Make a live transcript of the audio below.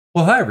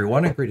Well, hi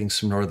everyone, and greetings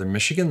from Northern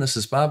Michigan. This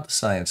is Bob the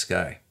Science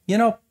Guy.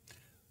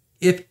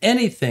 If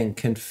anything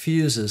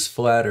confuses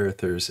flat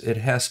earthers, it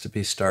has to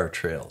be star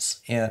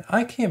trails. And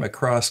I came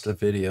across a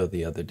video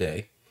the other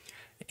day,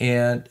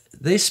 and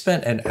they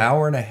spent an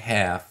hour and a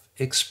half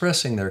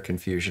expressing their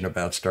confusion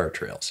about star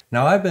trails.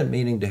 Now, I've been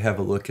meaning to have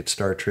a look at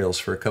star trails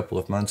for a couple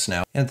of months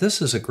now, and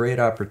this is a great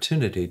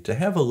opportunity to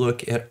have a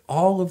look at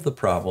all of the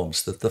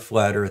problems that the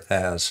flat earth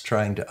has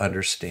trying to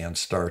understand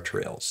star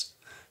trails.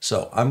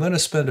 So I'm going to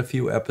spend a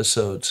few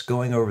episodes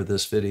going over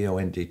this video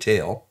in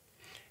detail,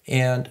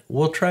 and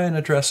we'll try and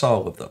address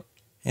all of them.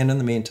 And in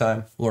the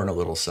meantime, learn a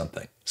little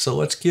something. So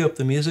let's cue up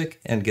the music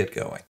and get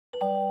going.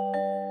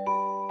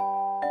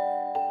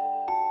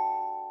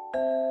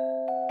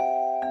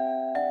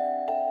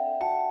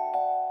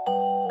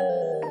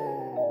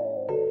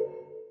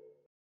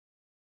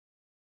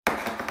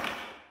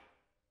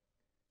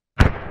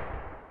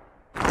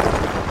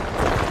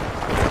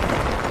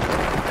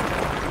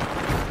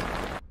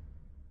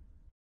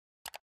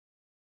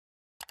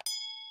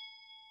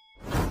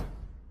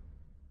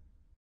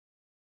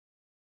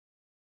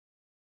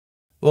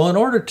 Well, in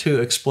order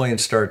to explain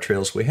star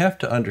trails, we have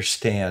to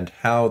understand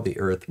how the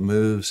Earth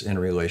moves in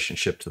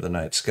relationship to the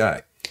night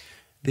sky.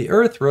 The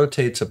Earth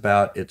rotates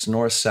about its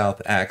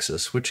north-south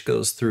axis, which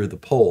goes through the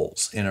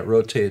poles, and it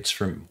rotates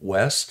from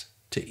west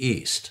to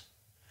east.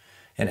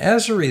 And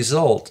as a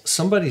result,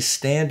 somebody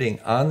standing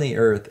on the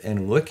Earth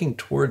and looking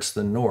towards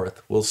the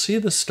north will see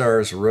the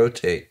stars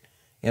rotate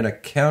in a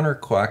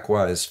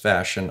counterclockwise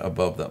fashion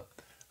above them.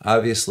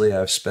 Obviously,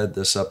 I've sped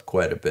this up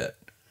quite a bit.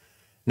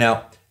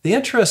 Now, the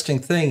interesting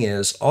thing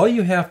is, all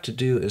you have to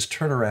do is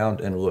turn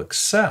around and look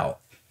south,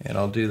 and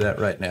I'll do that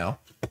right now.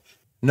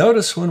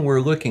 Notice when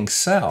we're looking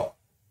south,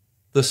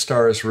 the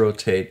stars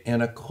rotate in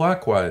a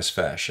clockwise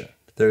fashion.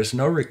 There's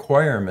no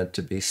requirement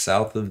to be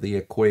south of the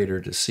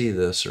equator to see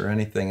this or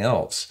anything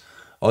else.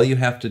 All you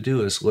have to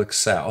do is look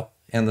south,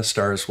 and the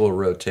stars will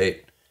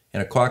rotate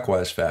in a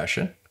clockwise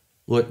fashion.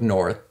 Look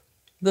north,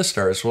 the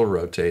stars will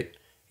rotate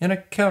in a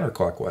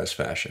counterclockwise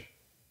fashion.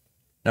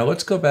 Now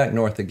let's go back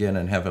north again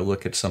and have a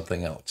look at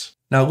something else.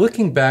 Now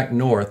looking back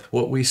north,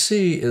 what we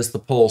see is the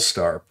pole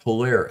star,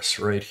 Polaris,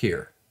 right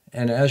here.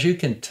 And as you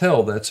can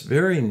tell, that's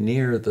very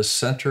near the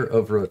center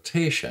of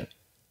rotation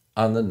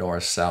on the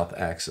north-south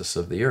axis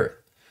of the Earth.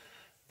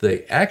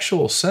 The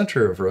actual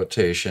center of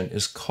rotation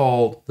is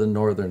called the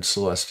northern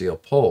celestial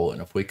pole.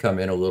 And if we come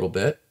in a little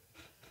bit,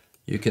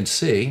 you can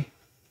see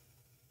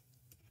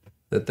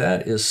that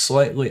that is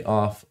slightly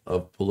off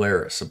of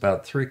Polaris,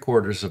 about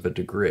 3/4 of a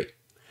degree.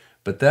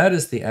 But that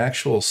is the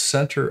actual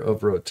center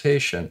of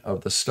rotation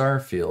of the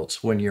star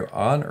fields when you're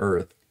on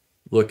Earth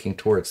looking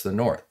towards the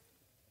north.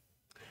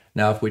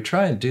 Now, if we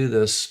try and do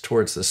this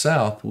towards the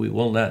south, we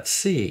will not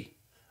see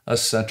a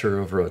center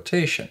of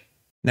rotation.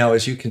 Now,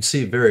 as you can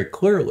see very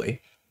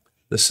clearly,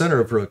 the center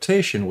of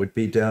rotation would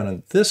be down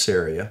in this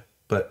area,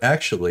 but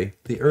actually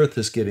the Earth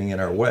is getting in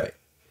our way.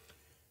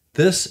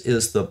 This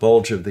is the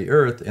bulge of the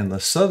Earth, and the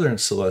southern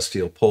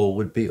celestial pole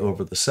would be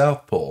over the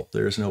south pole.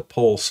 There's no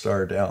pole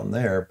star down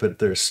there, but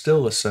there's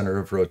still a center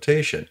of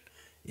rotation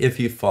if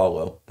you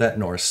follow that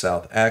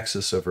north-south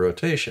axis of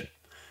rotation.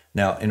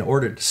 Now, in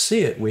order to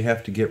see it, we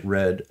have to get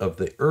rid of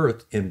the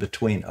Earth in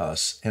between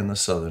us and the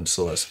southern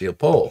celestial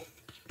pole.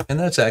 And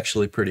that's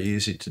actually pretty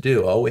easy to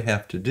do. All we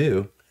have to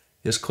do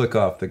is click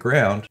off the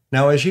ground.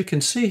 Now, as you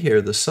can see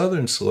here, the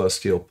southern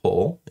celestial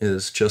pole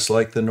is just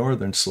like the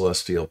northern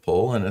celestial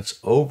pole, and it's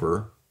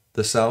over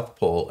the south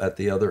pole at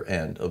the other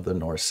end of the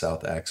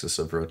north-south axis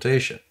of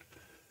rotation.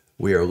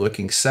 We are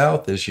looking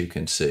south, as you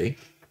can see,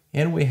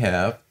 and we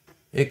have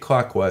a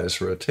clockwise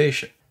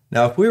rotation.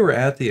 Now, if we were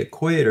at the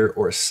equator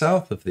or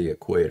south of the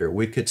equator,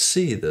 we could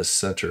see this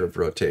center of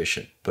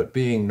rotation, but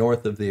being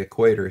north of the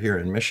equator here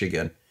in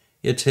Michigan,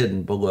 it's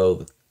hidden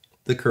below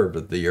the curve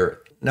of the Earth.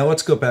 Now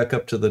let's go back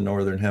up to the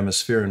northern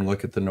hemisphere and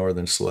look at the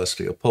northern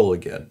celestial pole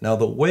again. Now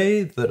the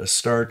way that a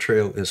star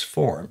trail is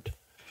formed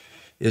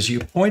is you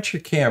point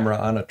your camera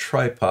on a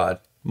tripod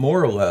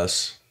more or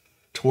less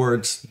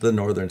towards the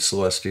northern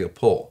celestial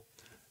pole.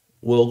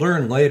 We'll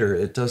learn later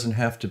it doesn't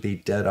have to be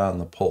dead on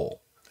the pole.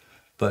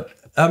 But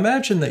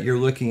imagine that you're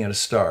looking at a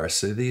star,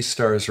 say these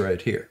stars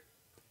right here.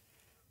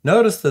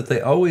 Notice that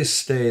they always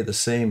stay the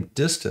same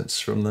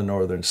distance from the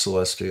northern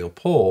celestial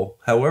pole.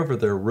 However,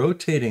 they're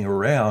rotating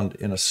around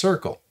in a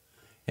circle,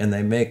 and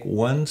they make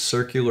one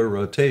circular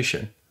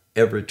rotation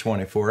every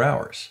 24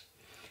 hours.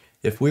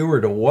 If we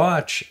were to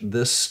watch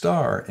this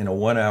star in a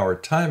 1-hour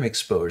time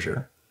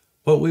exposure,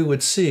 what we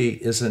would see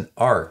is an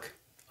arc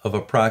of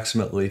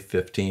approximately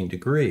 15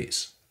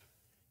 degrees.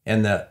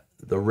 And that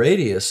the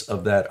radius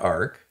of that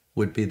arc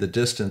would be the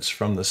distance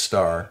from the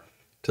star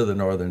to the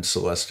northern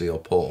celestial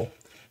pole.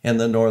 And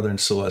the northern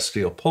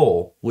celestial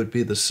pole would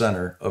be the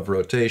center of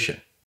rotation.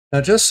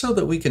 Now, just so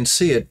that we can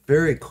see it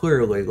very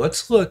clearly,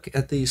 let's look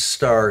at these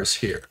stars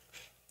here.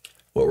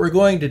 What we're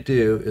going to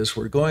do is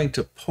we're going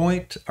to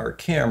point our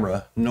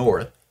camera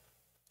north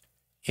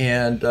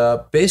and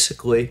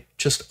basically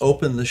just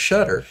open the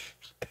shutter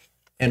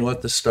and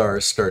let the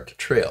stars start to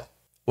trail.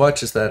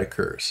 Watch as that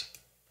occurs.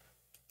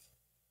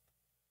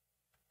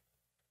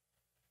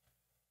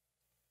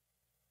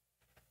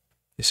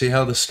 You see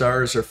how the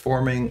stars are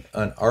forming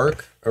an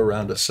arc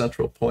around a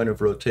central point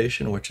of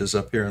rotation, which is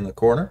up here in the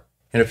corner?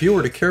 And if you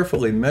were to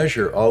carefully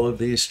measure all of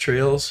these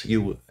trails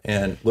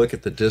and look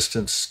at the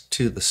distance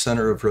to the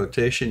center of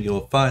rotation,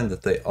 you'll find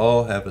that they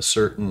all have a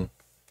certain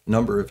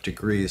number of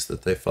degrees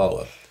that they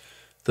follow.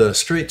 The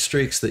straight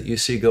streaks that you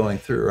see going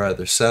through are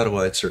either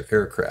satellites or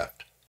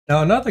aircraft.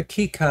 Now, another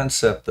key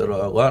concept that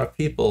a lot of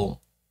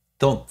people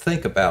don't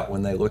think about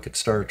when they look at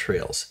star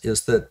trails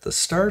is that the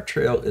star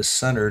trail is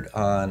centered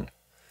on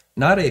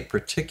not a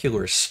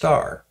particular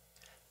star,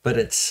 but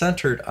it's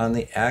centered on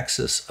the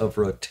axis of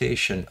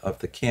rotation of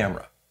the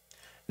camera.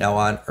 Now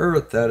on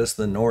Earth, that is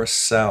the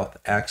north-south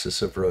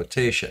axis of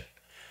rotation.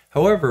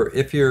 However,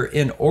 if you're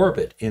in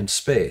orbit in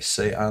space,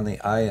 say on the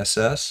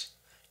ISS,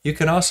 you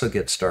can also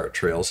get star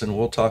trails, and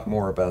we'll talk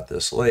more about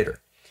this later.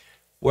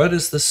 What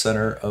is the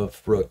center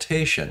of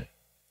rotation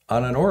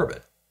on an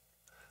orbit?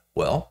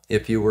 Well,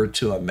 if you were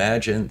to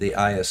imagine the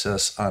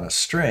ISS on a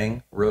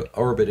string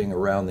orbiting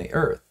around the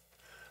Earth,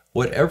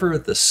 whatever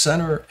the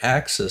center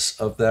axis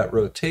of that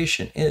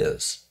rotation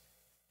is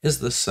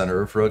the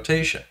center of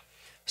rotation.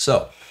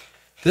 So,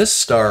 this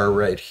star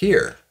right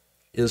here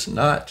is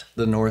not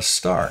the North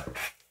Star.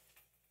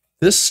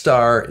 This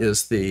star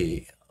is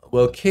the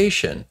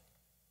location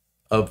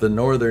of the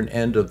northern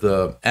end of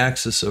the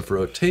axis of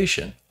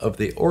rotation of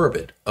the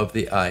orbit of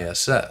the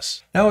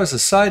ISS. Now, as a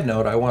side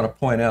note, I want to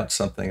point out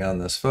something on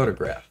this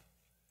photograph.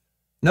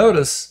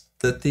 Notice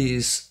that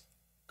these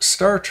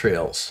star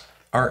trails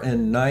are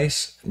in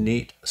nice,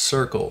 neat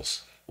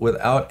circles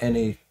without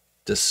any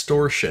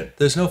distortion.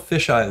 There's no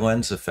fisheye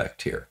lens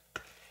effect here.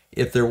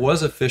 If there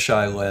was a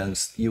fisheye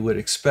lens, you would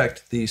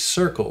expect these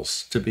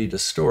circles to be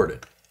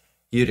distorted.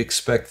 You'd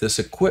expect this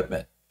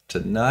equipment to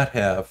not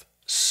have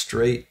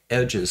straight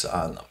edges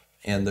on them.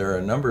 And there are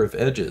a number of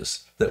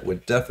edges that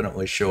would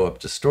definitely show up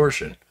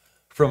distortion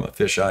from a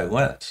fisheye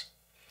lens.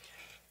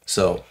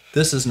 So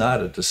this is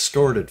not a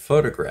distorted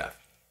photograph,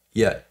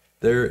 yet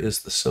there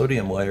is the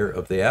sodium layer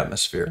of the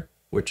atmosphere,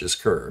 which is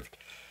curved.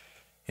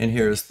 And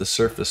here's the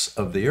surface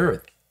of the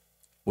Earth,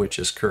 which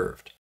is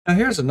curved. Now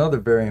here's another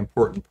very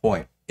important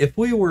point. If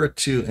we were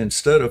to,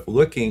 instead of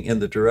looking in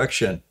the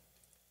direction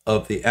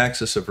of the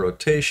axis of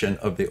rotation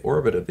of the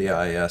orbit of the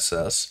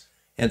ISS,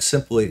 and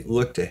simply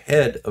looked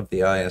ahead of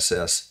the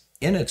ISS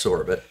in its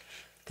orbit,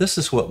 this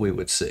is what we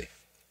would see.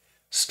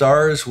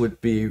 Stars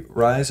would be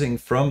rising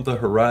from the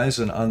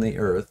horizon on the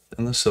Earth,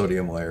 in the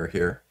sodium layer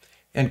here,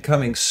 and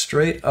coming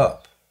straight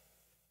up,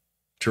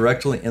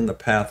 directly in the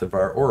path of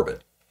our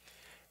orbit.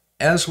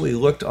 As we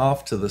looked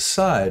off to the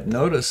side,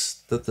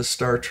 notice that the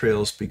star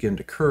trails begin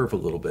to curve a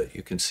little bit.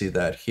 You can see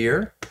that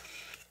here,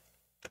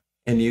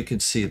 and you can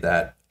see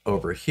that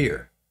over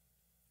here.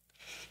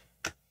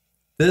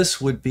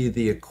 This would be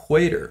the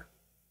equator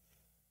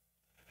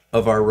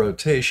of our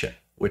rotation,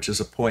 which is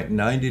a point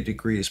 90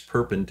 degrees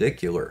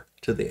perpendicular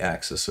to the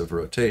axis of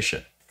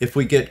rotation. If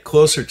we get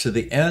closer to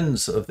the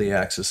ends of the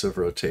axis of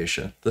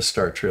rotation, the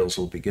star trails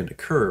will begin to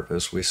curve,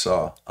 as we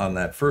saw on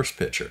that first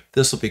picture.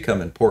 This will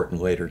become important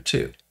later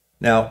too.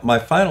 Now, my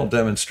final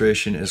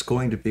demonstration is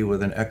going to be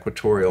with an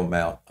equatorial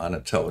mount on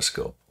a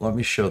telescope. Let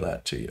me show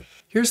that to you.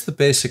 Here's the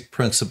basic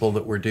principle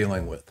that we're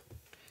dealing with.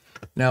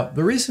 Now,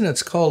 the reason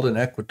it's called an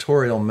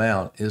equatorial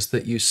mount is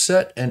that you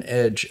set an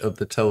edge of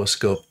the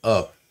telescope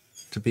up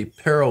to be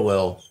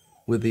parallel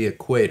with the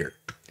equator.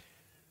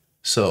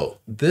 So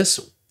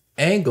this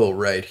angle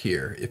right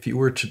here, if you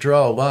were to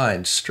draw a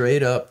line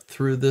straight up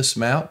through this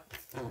mount,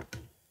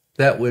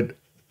 that would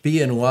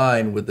be in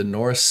line with the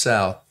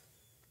north-south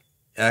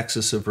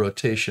axis of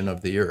rotation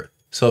of the Earth.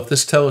 So if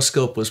this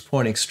telescope was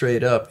pointing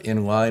straight up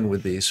in line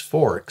with these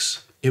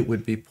forks, it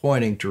would be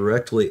pointing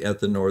directly at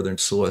the northern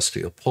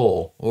celestial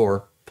pole,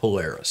 or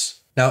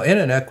Polaris. Now, in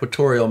an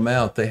equatorial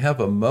mount, they have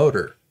a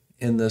motor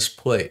in this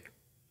plate,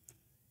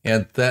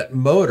 and that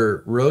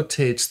motor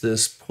rotates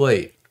this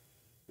plate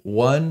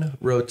one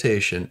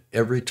rotation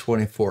every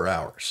 24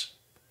 hours.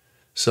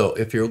 So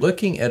if you're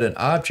looking at an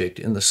object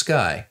in the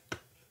sky,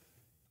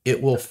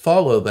 it will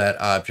follow that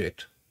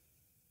object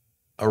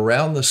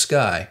around the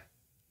sky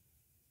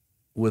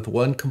with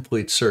one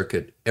complete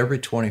circuit every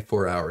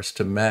 24 hours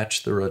to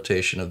match the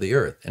rotation of the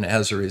Earth. And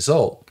as a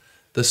result,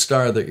 the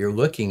star that you're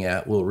looking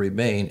at will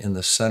remain in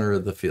the center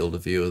of the field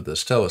of view of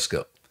this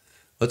telescope.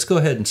 Let's go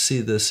ahead and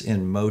see this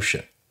in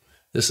motion.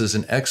 This is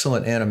an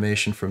excellent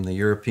animation from the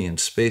European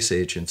Space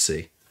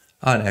Agency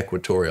on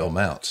equatorial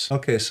mounts.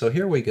 Okay, so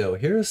here we go.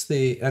 Here's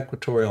the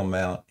equatorial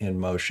mount in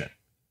motion.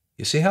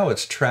 You see how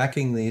it's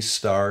tracking these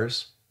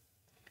stars?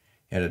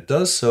 And it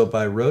does so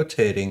by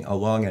rotating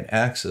along an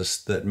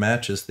axis that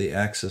matches the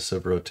axis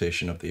of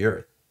rotation of the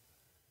Earth.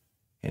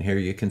 And here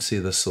you can see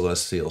the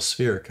celestial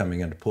sphere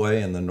coming into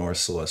play in the north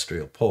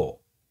celestial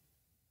pole.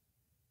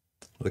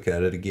 Look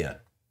at it again.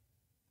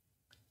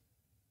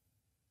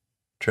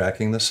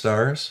 Tracking the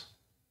stars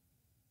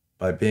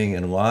by being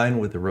in line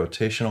with the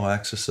rotational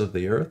axis of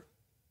the Earth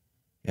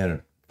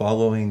and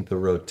following the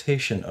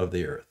rotation of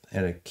the Earth.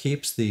 And it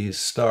keeps these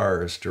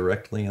stars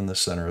directly in the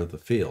center of the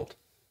field.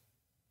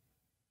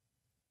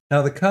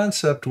 Now, the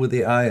concept with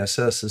the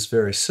ISS is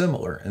very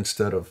similar.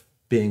 Instead of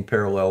being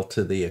parallel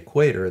to the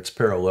equator, it's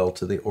parallel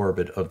to the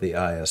orbit of the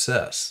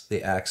ISS.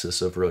 The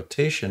axis of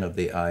rotation of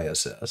the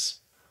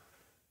ISS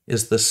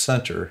is the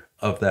center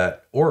of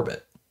that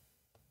orbit.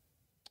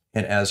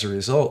 And as a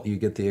result, you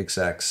get the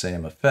exact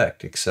same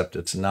effect, except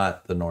it's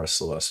not the North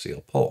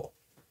Celestial Pole.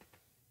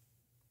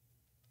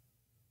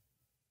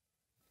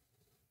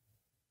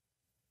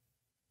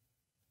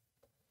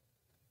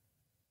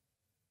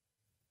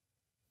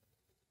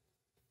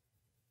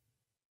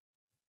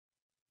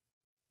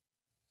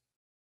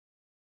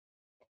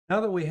 Now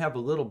that we have a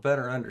little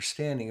better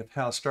understanding of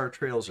how star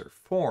trails are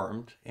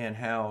formed and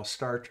how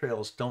star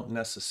trails don't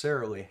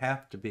necessarily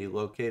have to be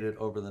located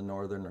over the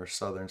northern or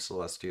southern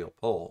celestial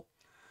pole,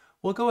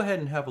 we'll go ahead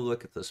and have a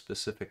look at the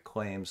specific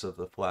claims of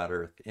the flat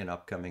Earth in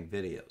upcoming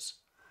videos.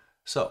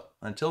 So,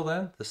 until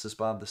then, this is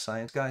Bob the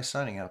Science Guy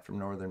signing out from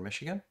Northern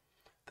Michigan.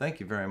 Thank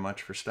you very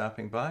much for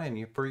stopping by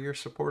and for your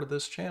support of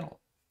this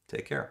channel.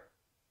 Take care.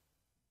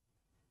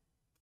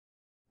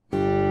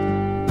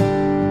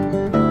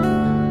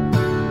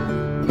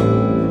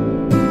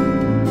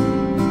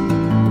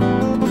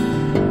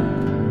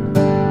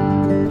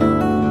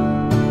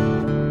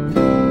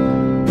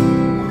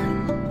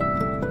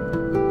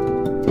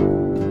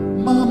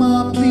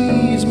 Mama,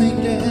 please make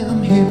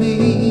them hear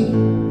me,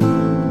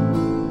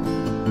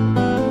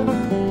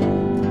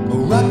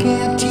 or I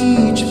can't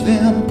teach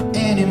them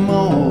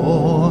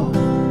anymore.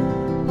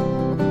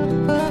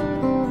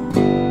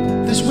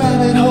 This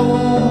rabbit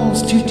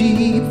hole's too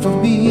deep for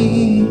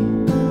me.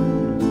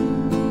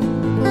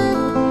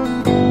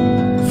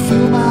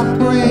 Feel my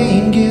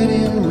brain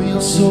getting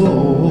real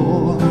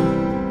sore.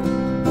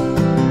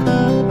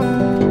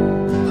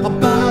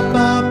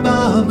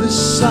 Bob the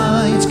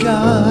Science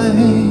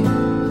Guy.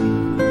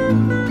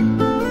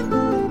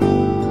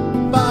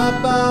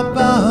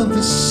 Bob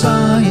the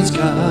Science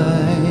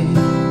Guy.